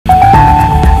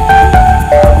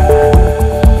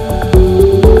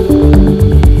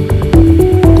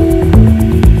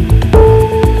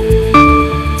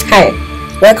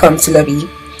Welcome to Loubby.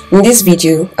 In this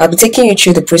video, I'll be taking you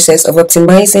through the process of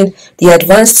optimizing the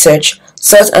advanced search,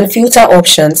 sort and filter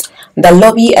options that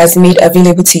Loubby has made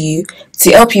available to you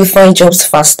to help you find jobs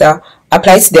faster,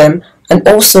 apply to them, and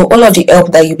also all of the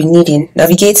help that you'll be needing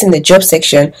navigating the job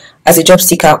section as a job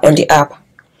seeker on the app.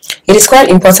 It is quite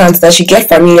important that you get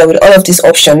familiar with all of these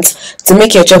options to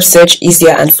make your job search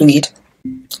easier and fluid.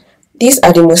 These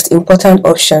are the most important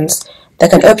options that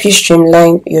can help you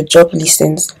streamline your job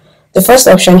listings. The first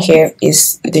option here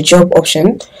is the job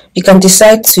option. You can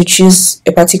decide to choose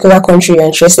a particular country you're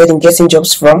interested in getting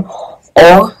jobs from,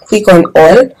 or click on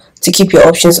all to keep your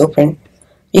options open.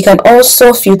 You can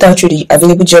also filter through the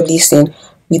available job listing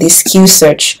with a skill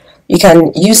search. You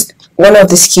can use one of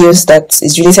the skills that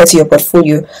is related to your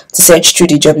portfolio to search through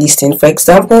the job listing. For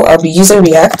example, I'll be using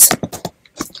React,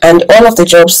 and all of the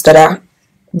jobs that are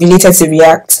related to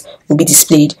React will be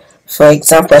displayed. For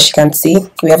example, as you can see,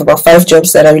 we have about 5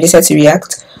 jobs that are related to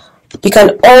React. You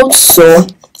can also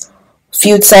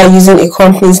filter using a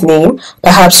company's name.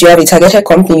 Perhaps you have a targeted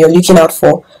company you're looking out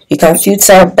for. You can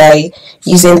filter by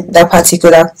using that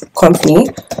particular company.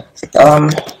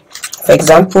 For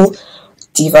example,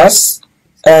 Divas,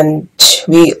 and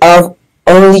we have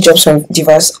only jobs from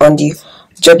Divas on the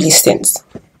job listings.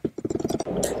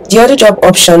 The other job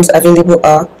options available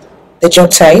are the job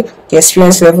type, the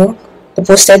experience level, the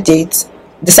posted date,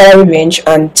 the salary range,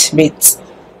 and rates.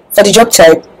 For the job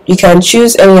type, you can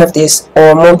choose any of these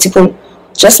or multiple.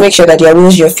 Just make sure that there are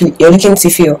roles you're looking to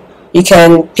fill. You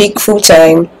can pick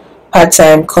full-time,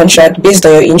 part-time, contract based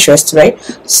on your interests, right?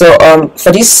 So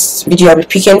for this video, I'll be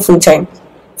picking full-time.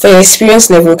 For your experience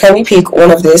level, can we pick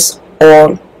one of these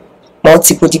or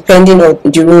multiple depending on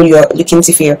the role you're looking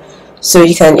to fill? So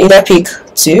you can either pick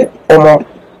 2 or more,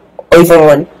 or even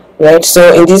 1. Right,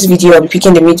 so in this video I'll be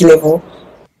picking the mid-level.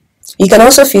 You can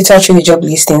also filter through the job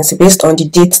listings based on the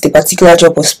date the particular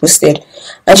job was posted,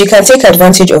 and you can take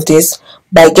advantage of this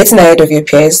by getting ahead of your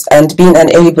peers and being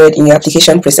an early bird in your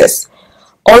application process.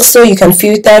 Also, you can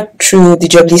filter through the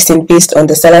job listing based on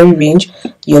the salary range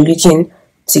you're looking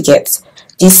to get.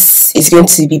 This is going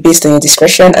to be based on your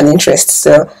discretion and interest.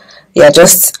 So yeah,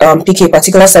 just pick a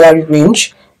particular salary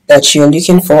range that you're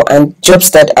looking for, and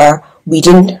jobs that are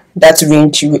within that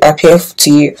range will appear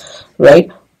to you,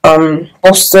 right?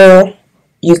 Also,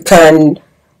 you can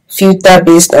filter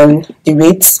based on the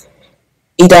rates,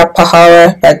 either per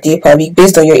hour, per day, per week.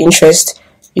 Based on your interest,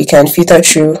 you can filter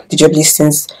through the job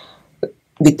listings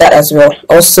with that as well.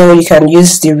 Also, you can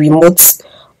use the remote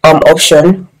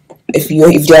option.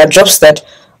 If there are jobs that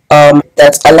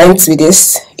align with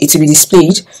this, it will be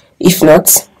displayed. If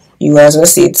not, you as well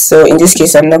see it. So in this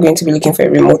case, I'm not going to be looking for a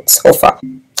remote offer.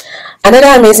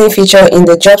 Another amazing feature in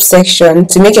the job section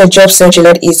to make your job search a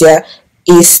lot easier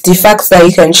is the fact that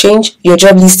you can change your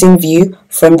job listing view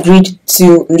from grid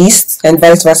to list and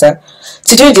vice versa.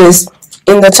 To do this,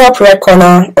 in the top right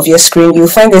corner of your screen, you'll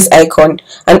find this icon,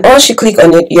 and once you click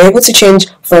on it, you're able to change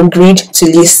from grid to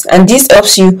list, and this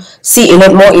helps you see a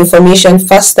lot more information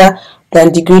faster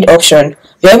than the grid option.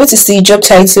 You're able to see job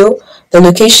title, the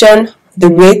location, the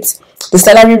rate, the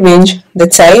salary range, the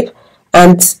type,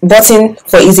 and button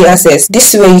for easy access.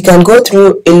 This way you can go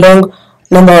through a long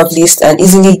number of lists and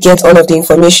easily get all of the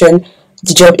information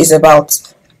the job is about.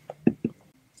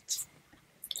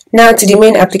 Now to the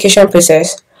main application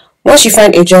process. Once you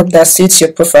find a job that suits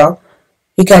your profile,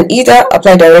 you can either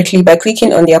apply directly by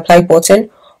clicking on the apply button,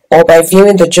 or by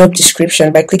viewing the job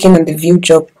description by clicking on the view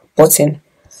job button.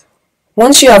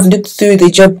 Once you have looked through the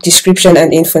job description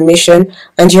and information,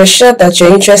 and you're sure that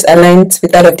your interest aligns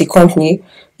with that of the company,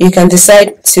 you can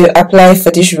decide to apply for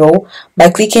this role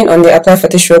by clicking on the apply for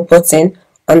this role button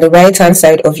on the right hand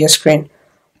side of your screen.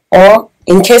 Or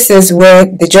in cases where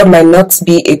the job might not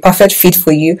be a perfect fit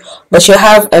for you, but you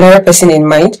have another person in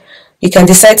mind, you can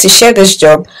decide to share this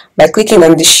job by clicking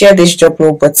on the share this job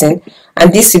role button,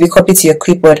 and this will be copied to your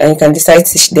clipboard and you can decide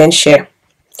to then share.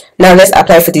 Now let's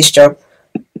apply for this job.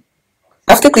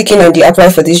 After clicking on the apply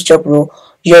for this job role,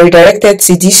 you are redirected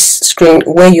to this screen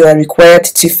where you are required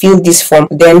to fill this form,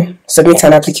 then submit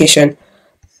an application.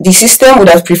 The system would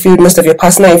have pre-filled most of your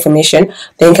personal information,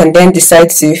 then you can then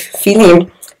decide to fill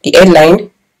in the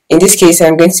headline. In this case,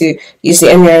 I'm going to use the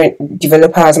Emirates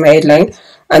developer as my headline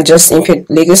and just input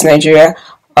Lagos, Nigeria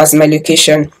as my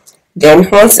location. Then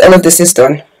once all of this is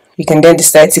done, you can then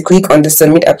decide to click on the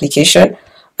submit application,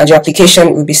 and your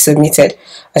application will be submitted,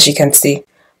 as you can see.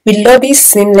 With Loubby's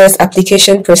seamless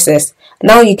application process,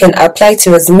 now you can apply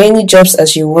to as many jobs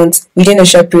as you want within a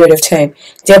short period of time,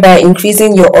 thereby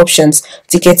increasing your options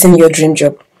to getting your dream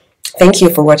job. Thank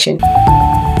you for watching.